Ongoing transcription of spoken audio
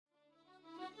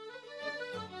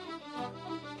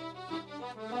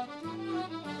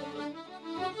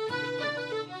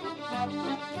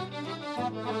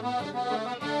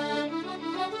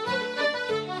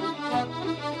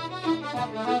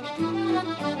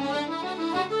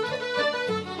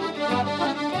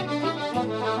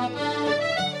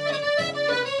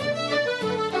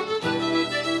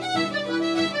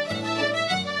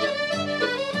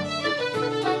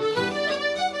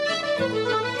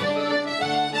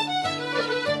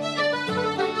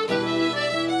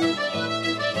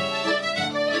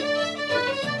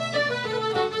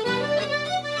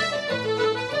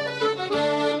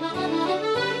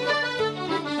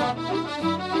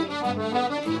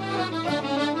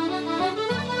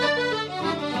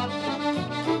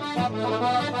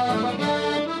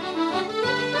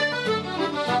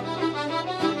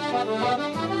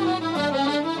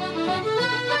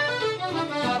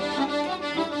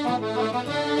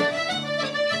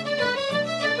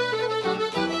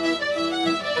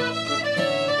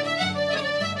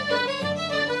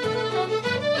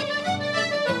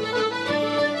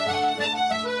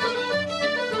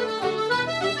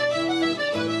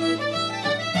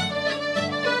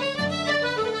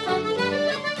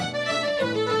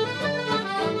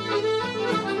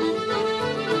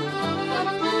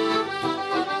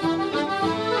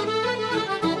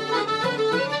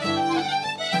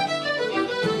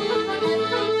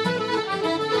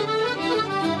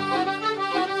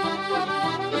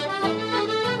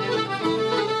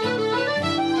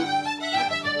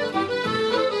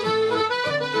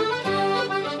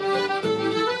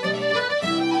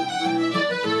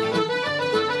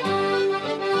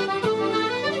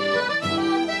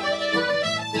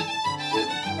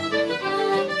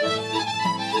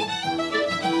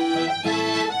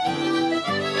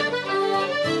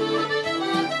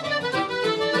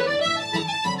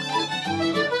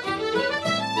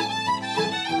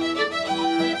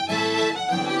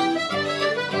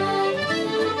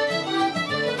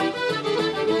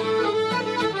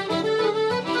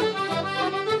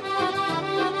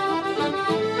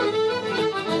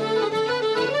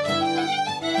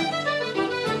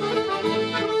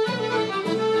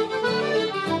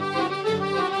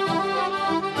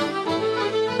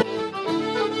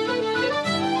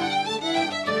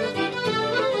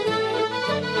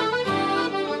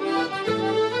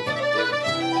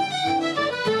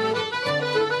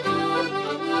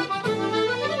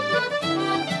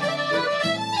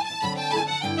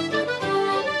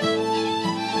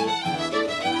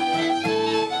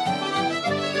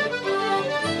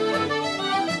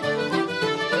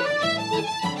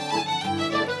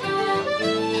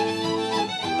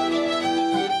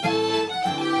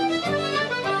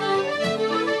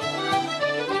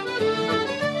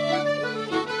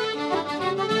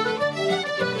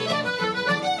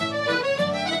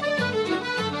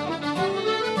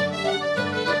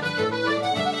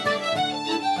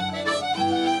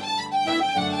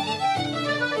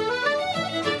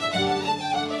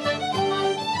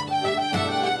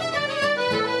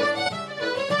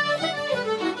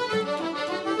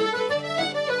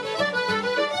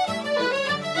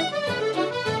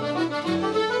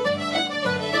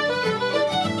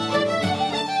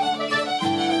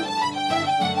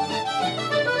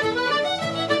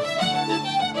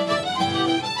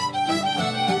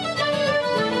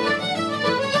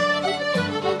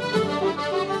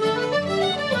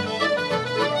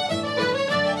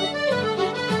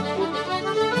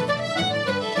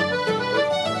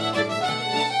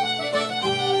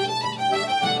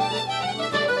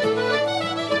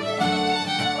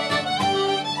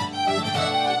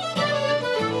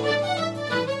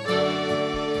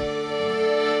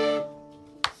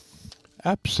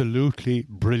Absolutely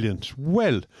brilliant.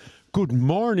 Well, good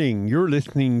morning. You're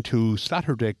listening to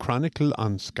Saturday Chronicle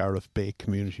on Scariff Bay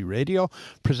Community Radio,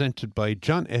 presented by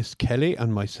John S. Kelly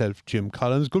and myself, Jim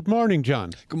Collins. Good morning,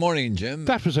 John. Good morning, Jim.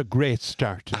 That was a great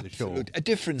start to the show. A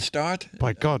different start.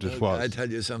 By God, it was. I tell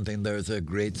you something, there's a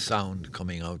great sound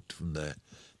coming out from the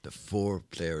four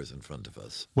players in front of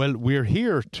us. Well, we're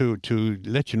here to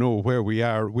let you know where we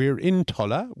are. We're in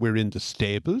Tulla, we're in the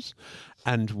stables,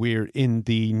 and we're in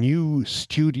the new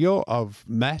studio of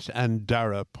Matt and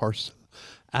Dara Purcell.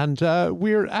 And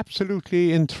we're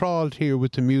absolutely enthralled here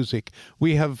with the music.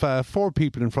 We have four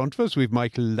people in front of us. We've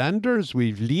Michael Landers,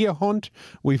 we've Leah Hunt,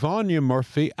 we've Anya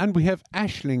Murphy, and we have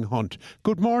Aisling Hunt.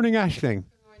 Good morning, Aisling.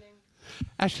 Good morning.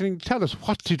 Aisling, tell us,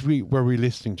 were we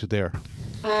listening to there?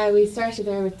 We started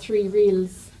there with three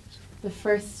reels. The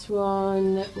first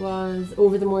one was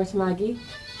Over the Moor to Maggie.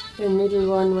 The middle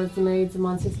one was The Maids of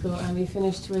Moncisco, and we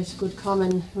finished with Good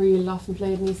Common, reel often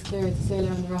played in East Clare, The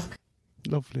Sailor on the Rock.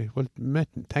 Lovely. Well,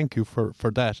 thank you for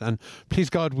that. And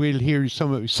please God, we'll hear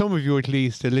some of you at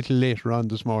least a little later on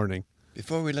this morning.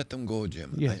 Before we let them go,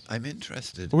 Jim, yes. I'm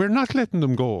interested. We're not letting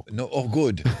them go. No, oh,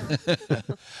 good.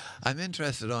 I'm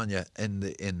interested, Anya, in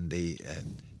the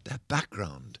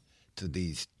background to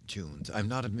these tunes. I'm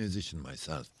not a musician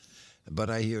myself, but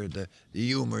I hear the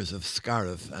humours of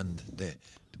Scariff and the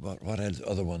what else?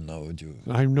 Other one now? Would you?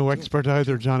 I'm no expert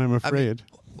either, John, I'm afraid.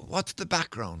 What's the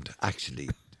background actually?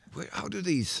 How do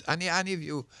these? Any of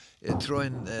you throw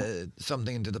in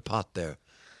something into the pot there?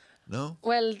 No.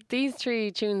 Well, these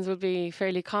three tunes would be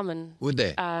fairly common. Would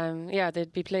they? Yeah,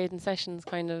 they'd be played in sessions,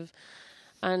 kind of.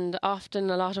 And often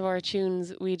a lot of our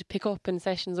tunes we'd pick up in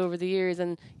sessions over the years,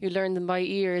 and you'd learn them by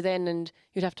ear then, and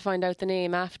you'd have to find out the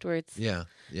name afterwards. Yeah.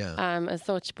 As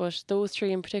such, but those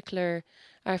three in particular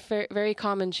are very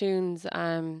common tunes.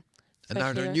 And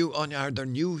are there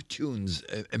new tunes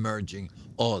emerging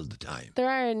all the time? There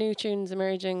are new tunes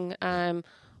emerging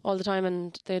all the time,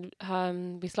 and they'd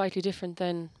be slightly different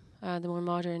than the more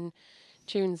modern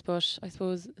tunes. But I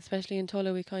suppose, especially in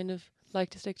Tulla, we kind of like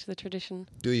to stick to the tradition.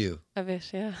 Do you? A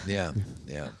bit, yeah. Yeah,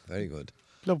 very good.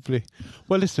 Lovely.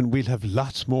 Well, listen, we'll have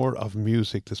lots more of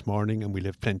music this morning, and we'll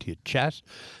have plenty of chat.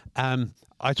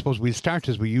 I suppose we'll start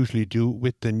as we usually do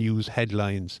with the news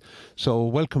headlines. So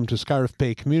welcome to Scariff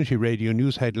Bay Community Radio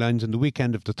News Headlines in the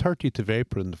weekend of the 30th of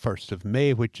April and the 1st of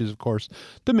May, which is, of course,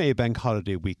 the May Bank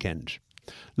Holiday weekend.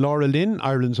 Laura Lynn,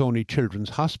 Ireland's only children's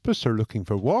hospice, are looking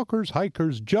for walkers,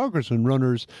 hikers, joggers and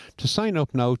runners to sign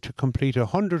up now to complete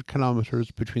 100 kilometres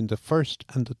between the 1st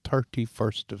and the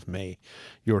 31st of May.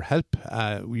 You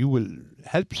will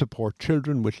help support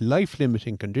children with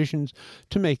life-limiting conditions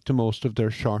to make the most of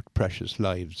their short, precious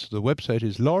lives. The website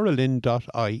is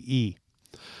lauralynn.ie.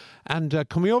 And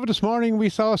coming over this morning, we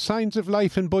saw signs of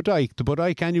life in Bodyke. The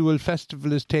Bodyke Annual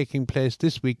Festival is taking place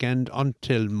this weekend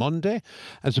until Monday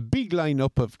as a big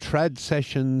lineup of trad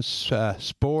sessions,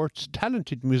 sports,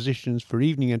 talented musicians for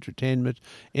evening entertainment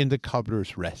in the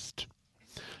Cobbler's Rest.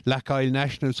 Lack Isle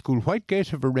National School Whitegate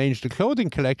have arranged a clothing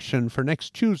collection for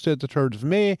next Tuesday, the 3rd of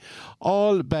May.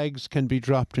 All bags can be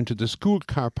dropped into the school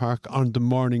car park on the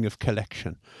morning of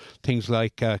collection. Things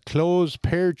like clothes,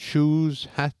 paired shoes,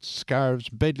 hats, scarves,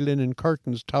 bed linen,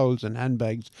 curtains, towels and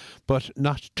handbags, but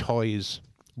not toys,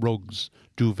 rugs,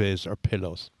 duvets or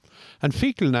pillows. And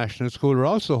Fecal National School are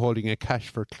also holding a Cash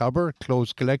for Clobber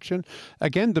clothes collection.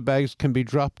 Again, the bags can be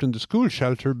dropped in the school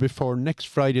shelter before next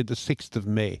Friday, the 6th of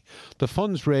May. The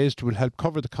funds raised will help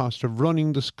cover the cost of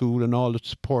running the school, and all its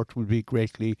support will be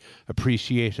greatly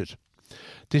appreciated.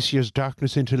 This year's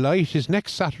Darkness into Light is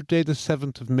next Saturday, the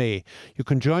 7th of May. You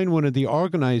can join one of the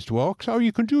organised walks, or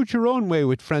you can do it your own way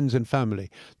with friends and family.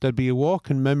 There'll be a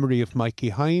walk in memory of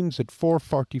Mikey Hines at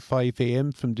 4:45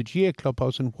 a.m. from the GA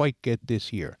Clubhouse in Whitegate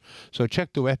this year. So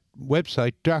check the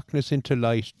website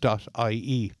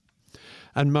darknessintolight.ie.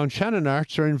 And Mount Shannon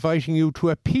Arts are inviting you to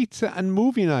a pizza and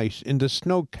movie night in the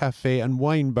Snug Cafe and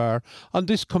Wine Bar on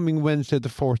this coming Wednesday, the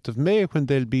 4th of May, when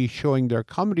they'll be showing their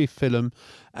comedy film,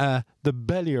 The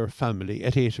Bellier Family,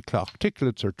 at 8 o'clock.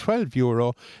 Tickets are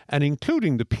 €12, and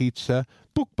including the pizza,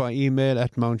 book by email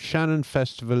at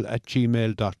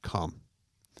mountshannonfestival@gmail.com.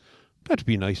 That'd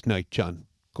be a nice night, John,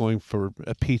 going for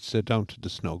a pizza down to the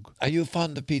Snug. Are you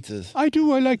fond of pizzas? I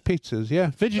do. I like pizzas,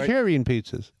 yeah. Vegetarian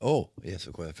pizzas. Oh, yes,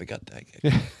 of course. I forgot that. I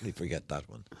completely forget that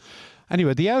one.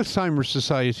 Anyway, the Alzheimer's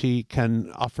Society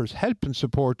offers help and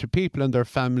support to people and their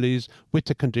families with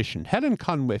the condition. Helen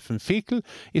Conway from Fecal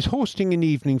is hosting an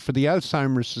evening for the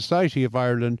Alzheimer's Society of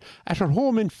Ireland at her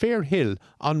home in Fairhill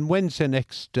on Wednesday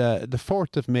next, the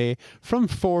 4th of May, from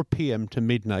 4 p.m. to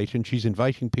midnight. And she's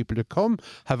inviting people to come,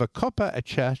 have a cuppa, a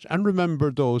chat, and remember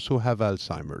those who have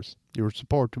Alzheimer's. Your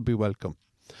support will be welcome.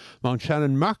 Mount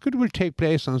Shannon Market will take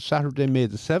place on Saturday, May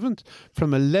the 7th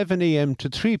from 11 a.m. to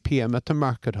 3 p.m. at the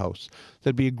Market House.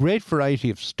 There'll be a great variety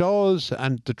of stalls,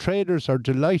 and the traders are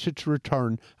delighted to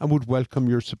return and would welcome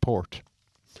your support.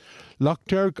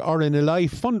 Lochderg RNLI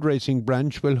fundraising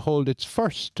branch will hold its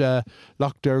first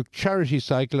Lochderg charity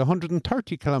cycle,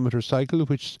 130-kilometre cycle,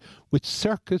 which with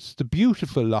Circus the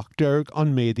Beautiful Lochderg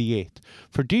on May the 8th.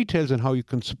 For details on how you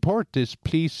can support this,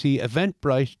 please see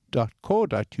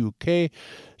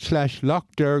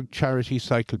eventbrite.co.uk/Lochderg charity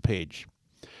cycle page.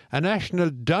 A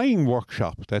national dyeing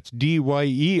workshop, that's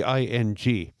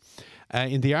DYEING,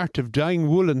 in the art of dyeing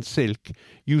wool and silk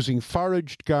using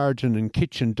foraged garden and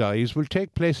kitchen dyes will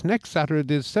take place next Saturday,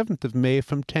 the 7th of May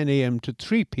from 10 a.m. to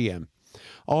 3 p.m.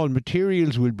 All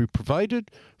materials will be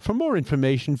provided. For more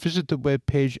information, visit the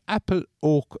webpage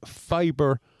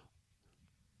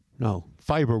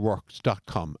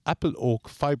fiberworks.com.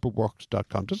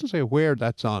 appleoakfiberworks.com. Doesn't say where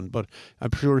that's on, but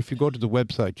I'm sure if you go to the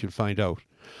website you'll find out.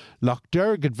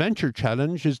 Lochderg Adventure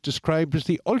Challenge is described as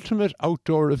the ultimate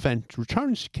outdoor event.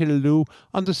 Returns to Killaloe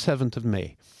on the 7th of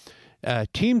May.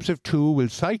 Teams of 2 will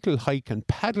cycle, hike and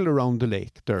paddle around the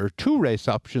lake. There are 2 race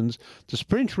options, the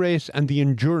sprint race and the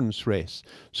endurance race.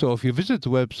 So if you visit the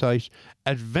website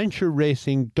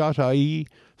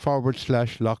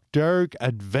adventureracing.ie/Lochderg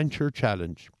Adventure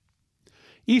Challenge.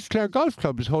 East Clare Golf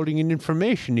Club is holding an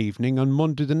information evening on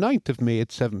Monday the 9th of May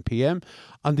at 7 p.m.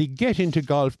 on the Get Into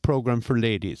Golf programme for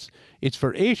ladies. It's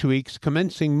for 8 weeks,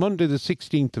 commencing Monday the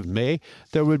 16th of May.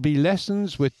 There will be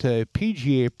lessons with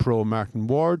PGA Pro Martin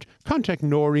Ward. Contact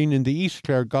Noreen in the East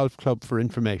Clare Golf Club for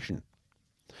information.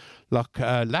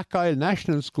 Lackisle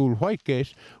National School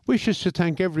Whitegate wishes to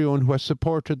thank everyone who has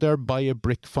supported their Buy a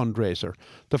Brick fundraiser.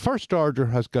 The first order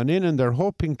has gone in and they're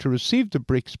hoping to receive the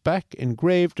bricks back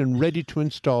engraved and ready to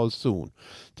install soon.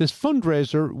 This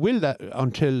fundraiser will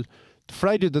until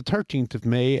Friday the 13th of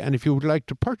May, and if you would like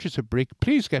to purchase a brick,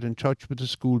 please get in touch with the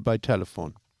school by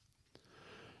telephone.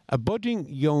 A budding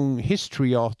young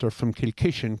history author from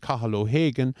Kilkishen, Cathal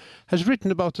O'Hagan, has written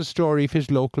about the story of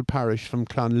his local parish from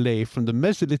Clonlea from the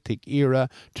Mesolithic era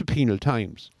to penal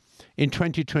times. In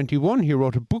 2021, he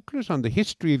wrote a booklet on the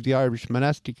history of the Irish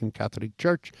monastic and Catholic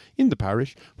Church in the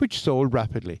parish, which sold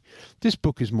rapidly. This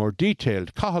book is more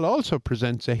detailed. Cathal also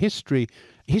presents a history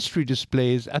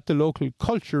displays at the local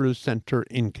cultural centre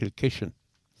in Kilkishen.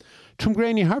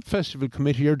 Tuamgraney Harp Festival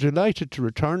Committee are delighted to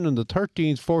return on the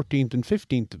 13th, 14th and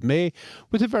 15th of May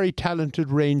with a very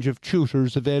talented range of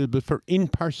tutors available for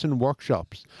in-person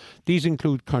workshops. These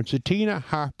include concertina,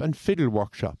 harp and fiddle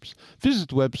workshops. Visit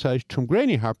the website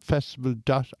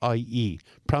tuamgraneyharpfestival.ie.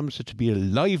 Promise it to be a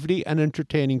lively and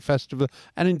entertaining festival,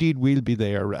 and indeed we'll be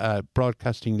there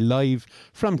broadcasting live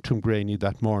from Tuamgraney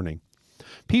that morning.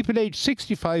 People aged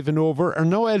 65 and over are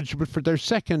now eligible for their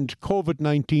second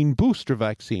COVID-19 booster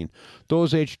vaccine.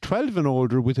 Those aged 12 and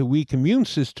older with a weak immune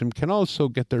system can also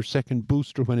get their second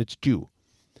booster when it's due.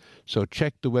 So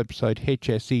check the website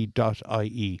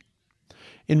hse.ie.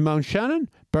 In Mount Shannon,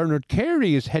 Bernard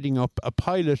Carey is heading up a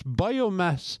pilot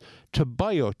biomass to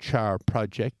biochar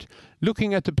project,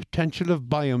 looking at the potential of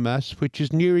biomass, which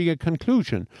is nearing a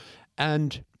conclusion,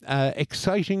 and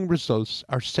exciting results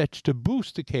are set to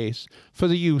boost the case for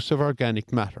the use of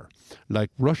organic matter, like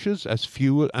rushes as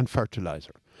fuel and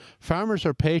fertiliser. Farmers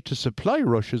are paid to supply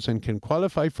rushes and can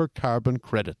qualify for carbon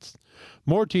credits.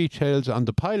 More details on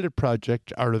the pilot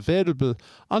project are available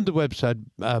on the website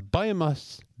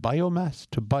biomass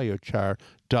to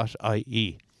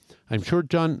biochar.ie. I'm sure,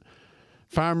 John,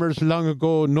 farmers long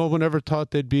ago, no one ever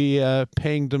thought they'd be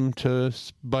paying them to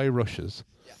buy rushes.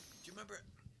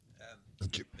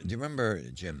 Do you remember,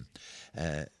 Jim,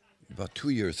 about 2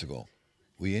 years ago,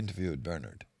 we interviewed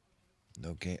Bernard,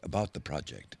 okay, about the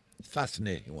project.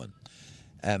 Fascinating one.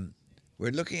 We're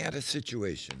looking at a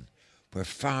situation where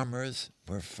farmers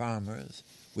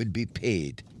would be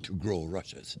paid to grow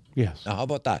rushes. Yes. Now, how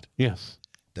about that? Yes.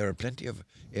 There are plenty of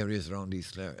areas around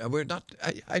East Clare. And we're not,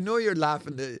 I know you're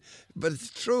laughing, but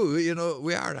it's true. You know,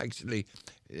 we are actually,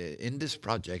 in this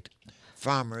project,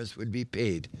 farmers would be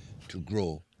paid to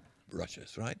grow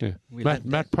rushes, right? Yeah.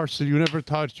 Matt Purcell, you never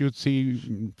thought you'd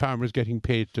see farmers getting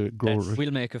paid to grow rushes.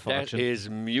 We'll make a fortune. That is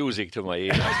music to my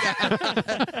ears.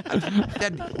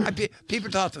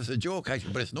 People thought it was a joke,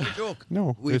 actually, but it's no joke.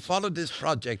 No. We followed this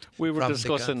project. We were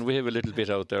discussing, we have a little bit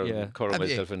out there, Yeah. Cora,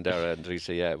 myself and Dara and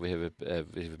Teresa, we have a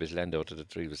bit of land out of the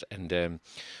trees, and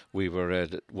we were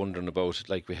wondering about,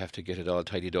 like, we have to get it all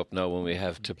tidied up now when we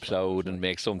have to plough and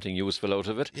make something useful out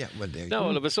of it. Yeah, well, there you now go.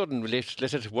 all of a sudden,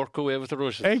 let it work away with the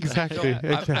rushes. Exactly.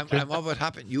 And what would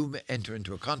happen? You enter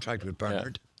into a contract with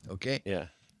Bernard, okay? Yeah.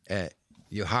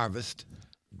 You harvest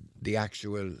the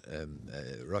actual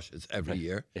rushes every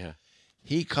year. Yeah.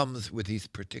 He comes with his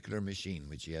particular machine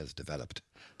which he has developed.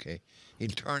 Okay, he'll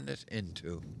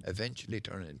eventually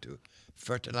turn it into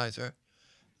fertilizer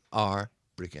or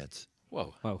briquettes.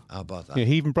 Wow. Wow. How about that? Yeah,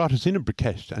 he even brought us in a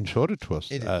briquette and showed it to us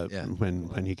He did, yeah.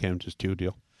 when he came to the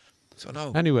studio. So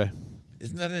now, Anyway,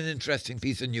 isn't that an interesting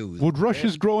piece of news? would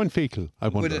rushes grow in fecal? I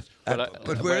Would wonder. it?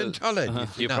 But we're in Tulla.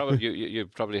 You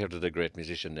probably heard of the great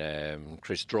musician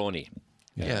Chris Droney.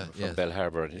 Yeah, From yes. Bell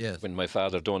Harbour. Yes. When my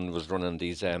father Dunn was running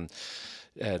these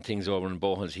things over in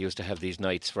Bohans, he used to have these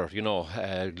nights for,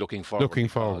 looking forward. Looking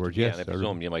forward, yes, Yeah, and I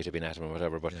presume you might have been at him or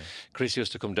whatever, but Chris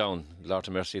used to come down. Lord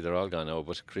of mercy, they're all gone now,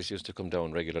 but Chris used to come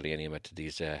down regularly anyway to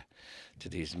these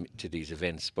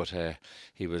events. But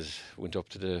he went up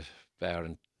to the bar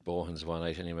in Bohans one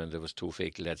night anyway, and there was 2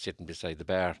 fake lads sitting beside the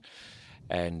bar.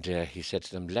 And he said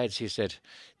to them, lads, he said,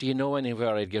 do you know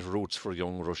anywhere I'd get roots for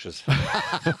young rushes?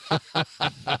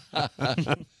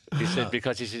 He said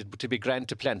because he said to be grand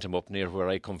to plant them up near where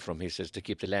I come from. He says to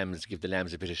keep the lambs, give the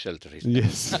lambs a bit of shelter. He said.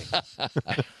 Yes.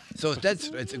 So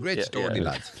it's a great story,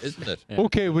 lads, isn't it?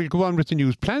 Okay, we'll go on with the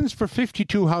news. Plans for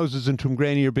 52 houses in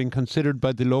Tuamgraney are being considered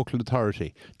by the local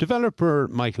authority. Developer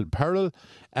Michael Pearl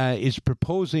is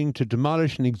proposing to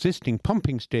demolish an existing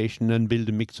pumping station and build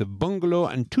a mix of bungalow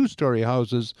and two-storey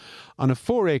houses on a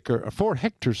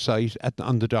 4-hectare site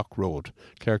on the Dock Road.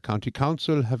 Clare County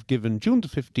Council have given June the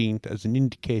 15th as an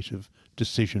indicative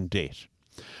decision date.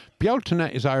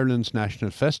 Bealtaine is Ireland's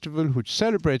national festival which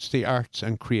celebrates the arts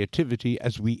and creativity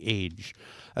as we age.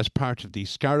 As part of the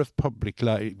Scariff Public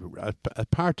the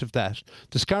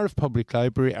Scariff Public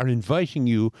Library are inviting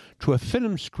you to a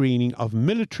film screening of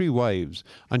Military Wives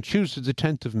on Tuesday the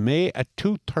 10th of May at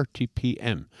 2:30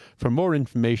 p.m. For more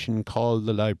information, call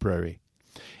the library.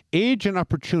 Age and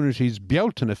Opportunities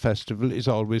Bealtaine Festival is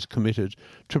always committed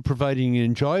to providing an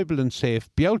enjoyable and safe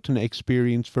Bealtaine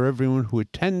experience for everyone who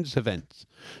attends events.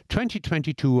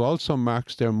 2022 also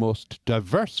marks their most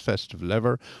diverse festival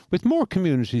ever, with more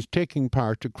communities taking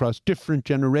part across different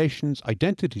generations,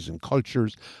 identities and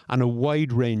cultures on a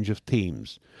wide range of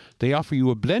themes. They offer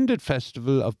you a blended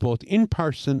festival of both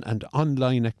in-person and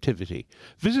online activity.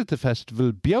 Visit the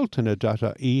festival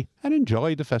bealtaine.ie and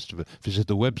enjoy the festival. Visit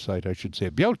the website, I should say,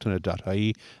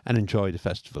 bealtaine.ie and enjoy the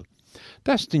festival.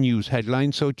 That's the news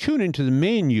headline, so tune into the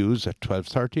main news at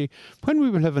 12:30 when we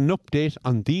will have an update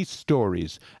on these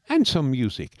stories and some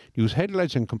music. News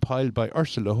headlines are compiled by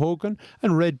Ursula Hogan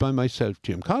and read by myself,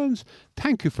 Jim Collins.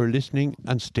 Thank you for listening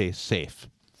and stay safe.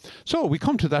 So we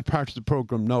come to that part of the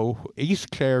programme now,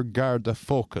 East Clare Garda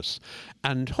Focus,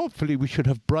 and hopefully we should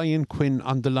have Brian Quinn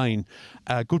on the line.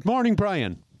 Good morning,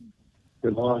 Brian.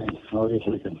 Good morning. How are you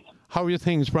sleeping? How are your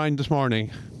things, Brian, this morning?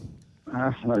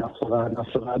 Not so bad, not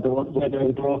so bad. The weather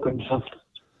is broken, so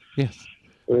Yes.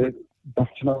 we're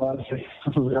back to normality.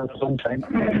 We have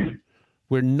sunshine.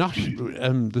 We're not,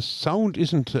 the sound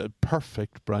isn't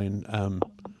perfect, Brian.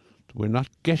 We're not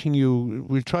getting you.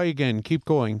 We'll try again. Keep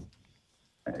going.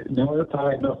 No, it's all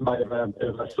right. Enough. I have a bit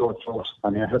of a sore throat. I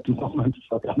mean, at the moment.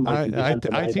 So that might be I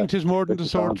something think it's more than the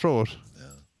sore throat.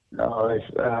 All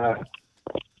right.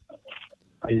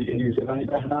 Are you using any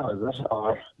better now, is it?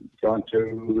 Or do you want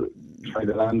to try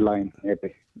the landline,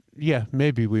 maybe? Yeah,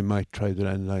 maybe we might try the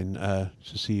landline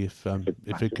to see if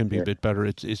it can be a bit better.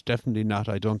 It's definitely not.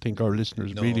 I don't think our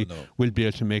listeners No. will be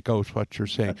able to make out what you're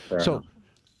saying. That's fair enough.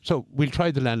 So we'll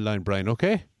try the landline, Brian,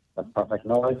 okay? That's perfect.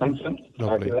 No, I think so.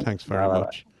 Lovely. Thanks very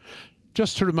much.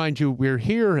 Just to remind you, we're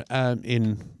here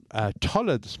in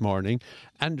Tulla this morning,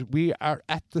 and we are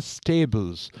at the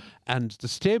Stables. And the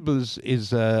Stables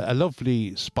is a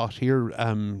lovely spot here,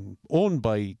 owned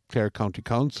by Clare County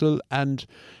Council and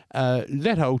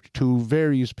let out to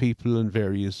various people and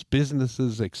various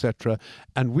businesses, etc.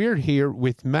 And we're here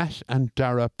with Matt and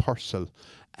Dara Purcell.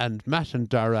 And Matt and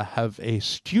Dara have a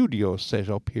studio set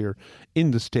up here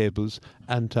in the Stables,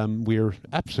 and we're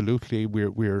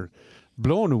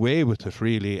blown away with it,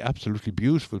 really. Absolutely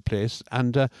beautiful place.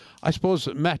 And I suppose,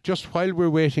 Matt, just while we're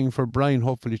waiting for Brian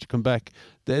hopefully to come back,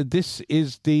 this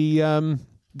is the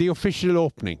official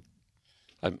opening.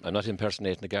 I'm not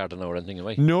impersonating a gardener or anything, am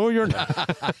I? No, you're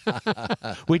not.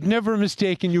 We'd never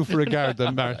mistaken you for a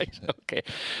gardener, Matt. Right, okay.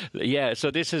 Yeah,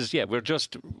 so this is,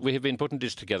 we have been putting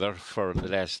this together for the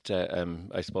last,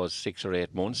 I suppose, 6 or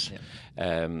 8 months.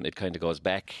 Yeah. It kind of goes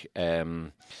back.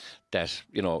 That,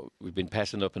 we've been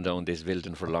passing up and down this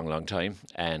building for a long, long time.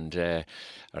 And I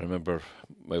remember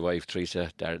my wife,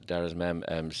 Teresa, Dara's mum,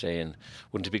 saying,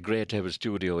 wouldn't it be great to have a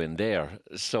studio in there?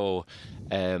 So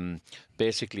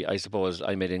basically, I suppose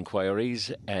I made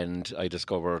inquiries and I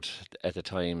discovered at the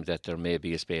time that there may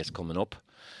be a space coming up.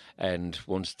 And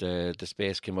once the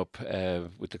space came up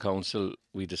with the council,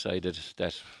 we decided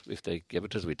that if they give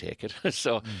it to us, we take it.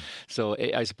 So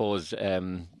I suppose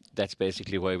that's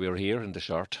basically why we're here in the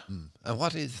short. And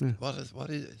what is the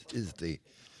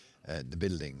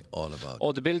building all about?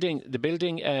 Oh, the building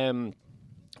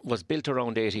was built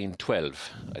around 1812,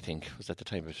 I think. Was that the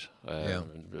time of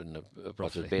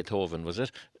Beethoven, was it?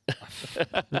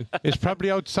 It's probably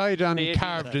outside and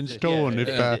carved in stone.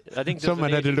 I think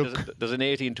someone had a look. There's an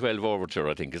 1812 overture,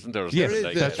 I think, isn't there?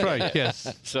 Yes, that's right.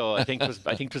 Yes. So I think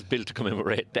it was built to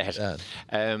commemorate that.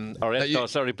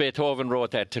 Beethoven wrote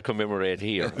that to commemorate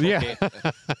here. Yeah.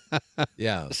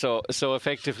 Yeah. So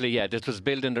effectively, this was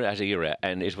built in that era,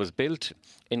 and it was built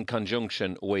in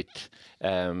conjunction with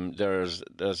there's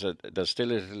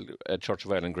still a Church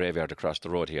of Ireland graveyard across the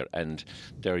road here, and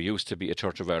there used to be a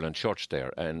Church of Ireland church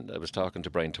there. And I was talking to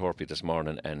Brian Torpey this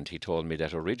morning, and he told me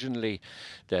that originally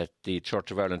that the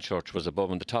Church of Ireland church was above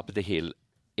on the top of the hill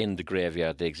in the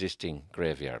graveyard, the existing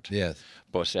graveyard. Yes.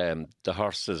 But the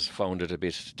horses found it a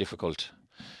bit difficult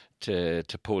to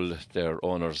pull their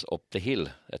owners up the hill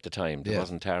at the time. There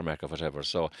wasn't tarmac or whatever.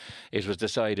 So it was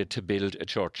decided to build a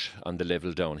church on the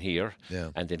level down here. Yeah.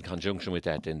 And in conjunction with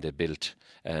that, then they built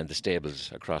the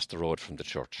stables across the road from the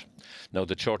church. Now,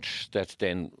 the church that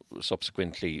then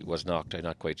subsequently was knocked, I'm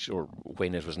not quite sure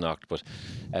when it was knocked, but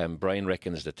Brian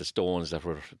reckons that the stones that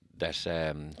were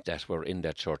in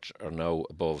that church are now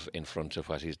above in front of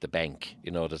what is the bank.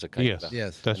 You know, there's a kind of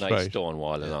that's nice right. stone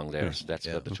wall along there. So that's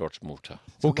where the church moved to.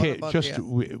 So Okay, what about just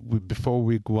the- before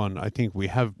we go on, I think we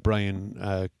have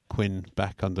Brian Quinn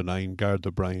back on the line, Garda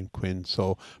Brian Quinn.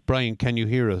 So, Brian, can you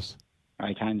hear us?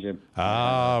 I can, Jim.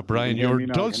 Brian, hear your me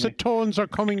now, dulcet can tones are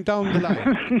coming down the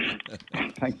line.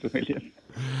 Thanks a million.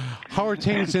 How are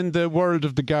things in the world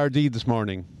of the Gardaí this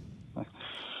morning?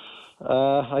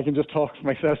 I can just talk for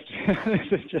myself.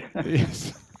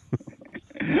 Yes.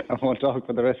 I won't talk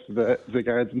for the rest of the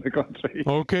guards in the country.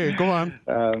 Okay, go on.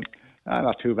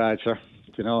 Not too bad, sure.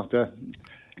 You know, the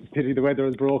pity the weather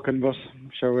is broken, but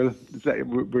sure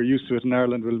we're used to it in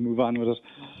Ireland. We'll move on with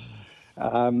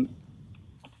it.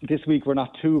 This week we're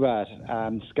not too bad.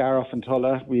 Scariff and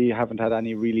Tulla, we haven't had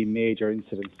any really major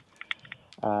incidents.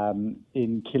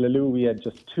 In Killaloo we had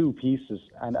just 2 pieces,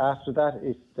 and after that,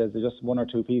 if there's just 1 or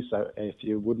 2 pieces, if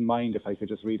you wouldn't mind if I could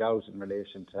just read out in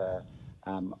relation to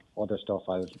other stuff,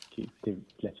 I'll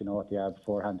let you know what they are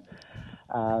beforehand.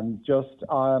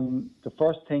 The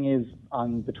first thing is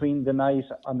on the night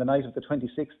of the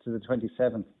 26th to the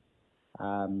 27th,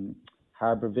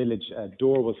 Harbour Village, a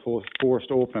door was forced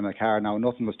open in a car. Now,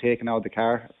 nothing was taken out of the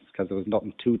car because there was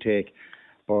nothing to take,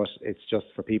 but it's just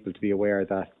for people to be aware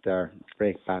that they're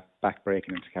back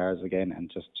breaking into cars again,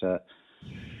 and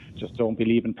just don't be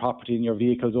leaving property in your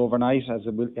vehicles overnight as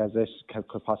it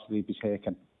could possibly be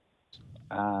taken.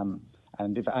 And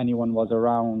if anyone was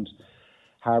around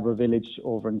Harbour Village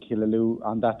over in Killaloo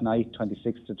on that night,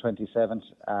 26th to 27th,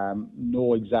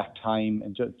 no exact time,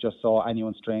 and just saw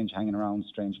anyone strange hanging around,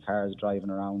 strange cars driving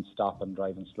around, stopping,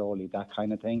 driving slowly, that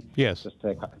kind of thing. Yes. Just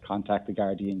to contact the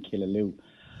Gardaí in Killaloo.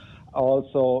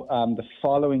 Also, the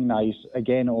following night,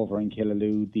 again over in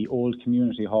Killaloo, the old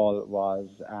community hall was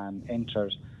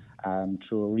entered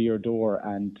through a rear door,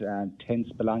 and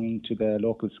tents belonging to the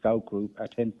local scout group,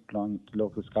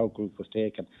 was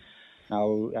taken.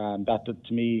 Now, that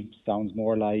to me sounds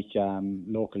more like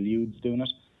local youths doing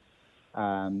it,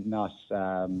 not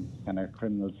kind of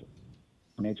criminals,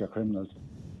 major criminals.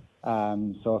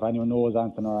 So if anyone knows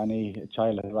anything, or any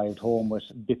child has arrived home with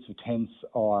bits of tents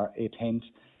or a tent,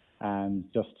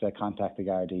 just contact the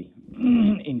Gardaí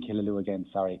in Killaloo again,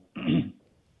 sorry.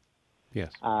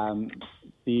 Yes.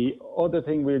 The other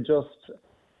thing, we're just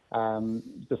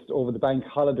over the bank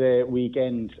holiday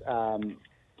weekend,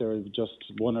 there was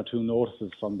just 1 or 2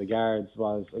 notices from the guards.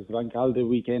 As the bank holiday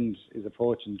weekend is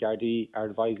approaching, Gardaí are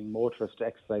advising motorists to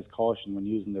exercise caution when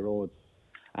using the roads.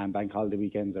 And bank holiday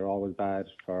weekends are always bad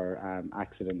for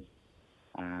accidents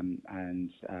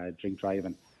and drink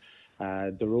driving.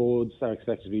 The roads are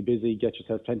expected to be busy. Get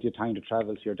yourself plenty of time to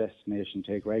travel to your destination,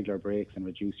 take regular breaks and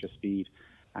reduce your speed.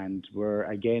 And we're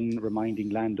again reminding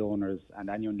landowners and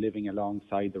anyone living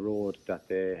alongside the road that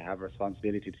they have a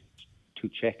responsibility to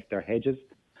check their hedges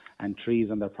and trees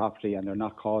on their property, and they're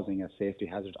not causing a safety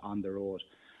hazard on the road.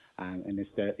 And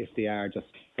if they are, just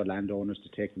for landowners to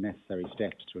take the necessary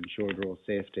steps to ensure the road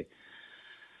safety.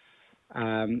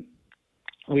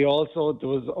 We also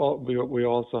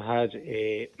had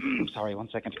a sorry, 1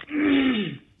 second.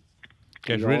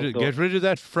 Get rid of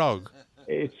that frog.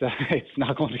 It's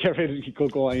not going to get rid of it. It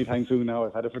could go anytime soon now.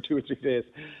 I've had it for 2 or 3 days.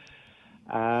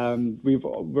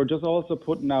 We're just also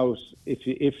putting out, if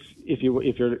you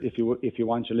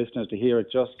want your listeners to hear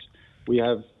it, we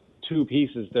have 2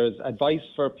 pieces. There's advice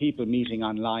for people meeting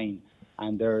online,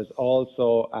 and there's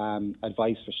also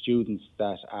advice for students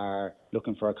that are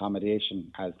looking for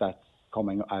accommodation as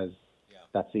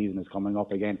that season is coming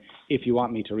up again. If you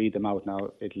want me to read them out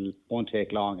now, it won't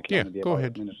take long. It'll only be go about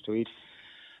ahead. a minute to each.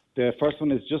 The first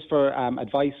one is just for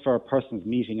advice for persons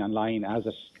meeting online, as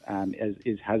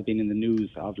it has been in the news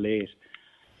of late.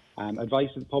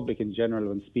 Advice to the public in general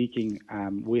when speaking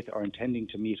with or intending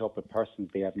to meet up with persons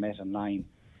they have met online.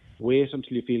 Wait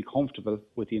until you feel comfortable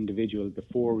with the individual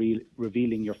before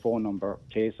revealing your phone number,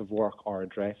 place of work or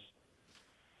address.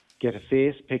 Get a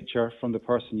face picture from the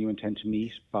person you intend to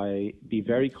meet. Be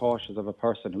very cautious of a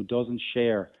person who doesn't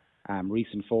share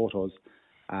recent photos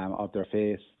of their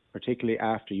face, particularly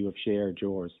after you have shared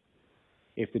yours.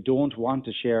 If they don't want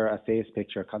to share a face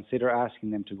picture, consider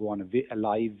asking them to go on a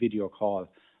live video call.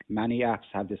 Many apps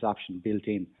have this option built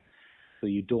in, so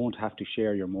you don't have to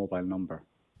share your mobile number.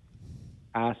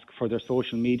 Ask for their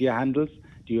social media handles.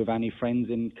 Do you have any friends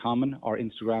in common, or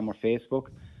Instagram or Facebook?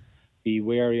 Be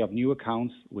wary of new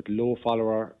accounts with low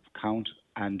follower count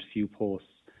and few posts,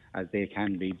 as they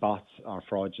can be bots or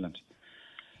fraudulent.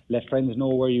 Let friends know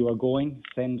where you are going.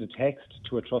 Send a text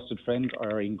to a trusted friend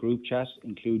or in group chat.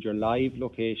 Include your live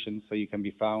location so you can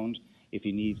be found if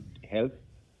you need help.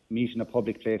 Meet in a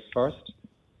public place first.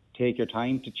 Take your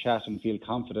time to chat and feel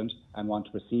confident and want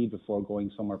to proceed before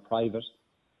going somewhere private.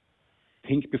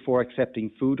 Think before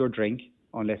accepting food or drink.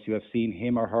 Unless you have seen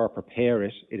him or her prepare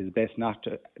it, it is best not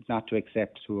to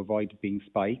accept to avoid being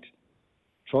spied.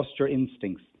 Trust your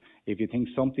instincts. If you think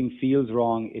something feels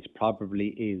wrong, it probably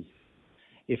is.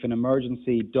 If an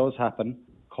emergency does happen,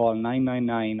 call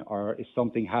 999, or if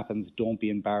something happens, don't be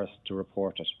embarrassed to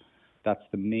report it. That's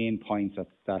the main point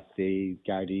that the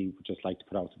Gardaí would just like to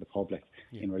put out to the public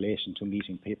in relation to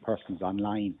meeting persons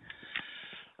online.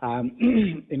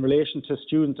 In relation to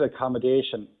student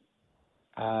accommodation,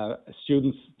 as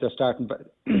students start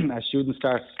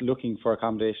looking for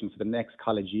accommodation for the next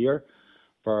college year,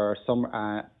 for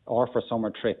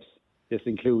summer trips, this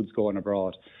includes going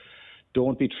abroad.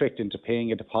 Don't be tricked into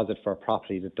paying a deposit for a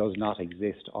property that does not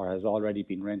exist or has already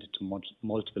been rented to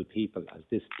multiple people, as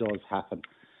this does happen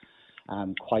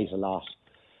quite a lot.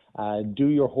 Do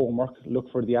your homework.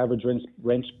 Look for the average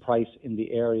rent price in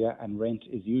the area, and rent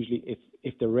is usually,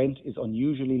 if the rent is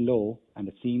unusually low and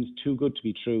it seems too good to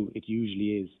be true, it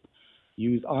usually is.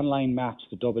 Use online maps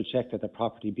to double check that the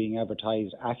property being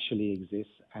advertised actually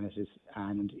exists and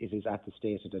it is at the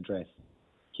stated address.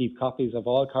 Keep copies of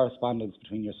all correspondence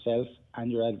between yourself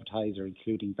and your advertiser,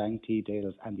 including bank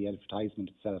details and the advertisement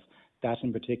itself. That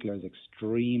in particular is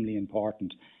extremely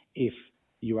important if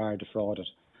you are defrauded.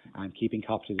 And keeping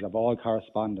copies of all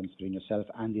correspondence between yourself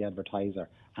and the advertiser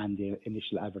and the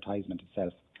initial advertisement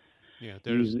itself. Yeah,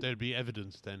 there'll be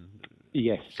evidence then.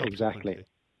 Yes, exactly.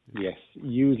 Yes.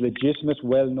 Use legitimate,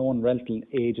 well-known rental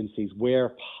agencies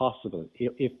where possible.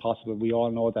 If possible, we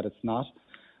all know that it's not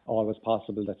always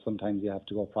possible, that sometimes you have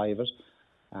to go private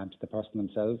to the person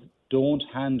themselves. Don't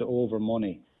hand over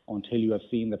money until you have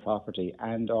seen the property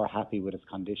and are happy with its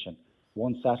condition.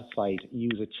 Once satisfied,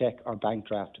 use a cheque or bank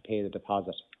draft to pay the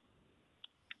deposit.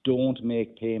 Don't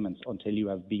make payments until you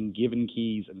have been given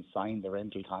keys and signed the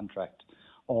rental contract.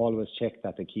 Always check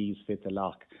that the keys fit the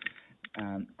lock.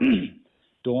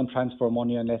 Don't transfer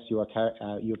money unless you've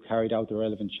carried out the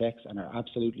relevant checks and are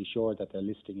absolutely sure that the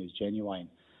listing is genuine.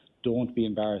 Don't be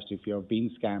embarrassed if you're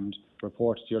being scammed.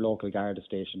 Report to your local Garda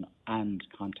station and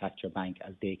contact your bank,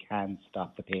 as they can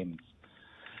stop the payments.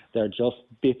 They're just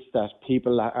bits that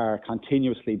people are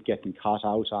continuously getting caught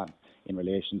out on in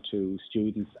relation to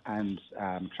students and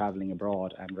travelling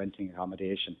abroad and renting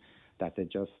accommodation. That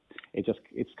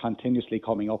it's continuously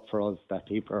coming up for us that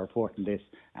people are reporting this,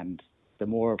 and the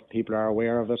more people are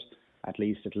aware of it, at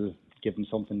least it'll give them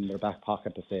something in their back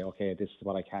pocket to say, okay, this is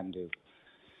what I can do.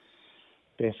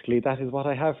 Basically, that is what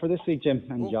I have for this week, Jim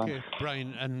and John. Okay,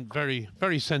 Brian, and very,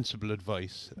 very sensible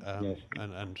advice, yes.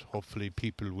 and hopefully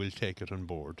people will take it on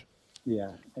board.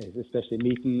 Yeah, especially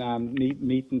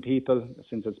meeting people,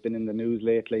 since it's been in the news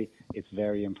lately, it's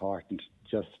very important.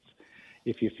 Just,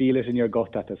 if you feel it in your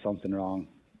gut that there's something wrong,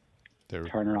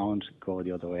 turn around, go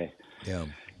the other way. Yeah.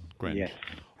 Grand. Yes.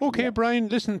 Okay, Brian,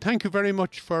 listen, thank you very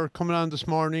much for coming on this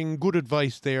morning. Good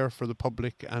advice there for the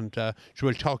public, and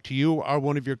we'll talk to you or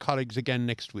one of your colleagues again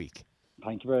next week.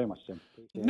 Thank you very much, Jim.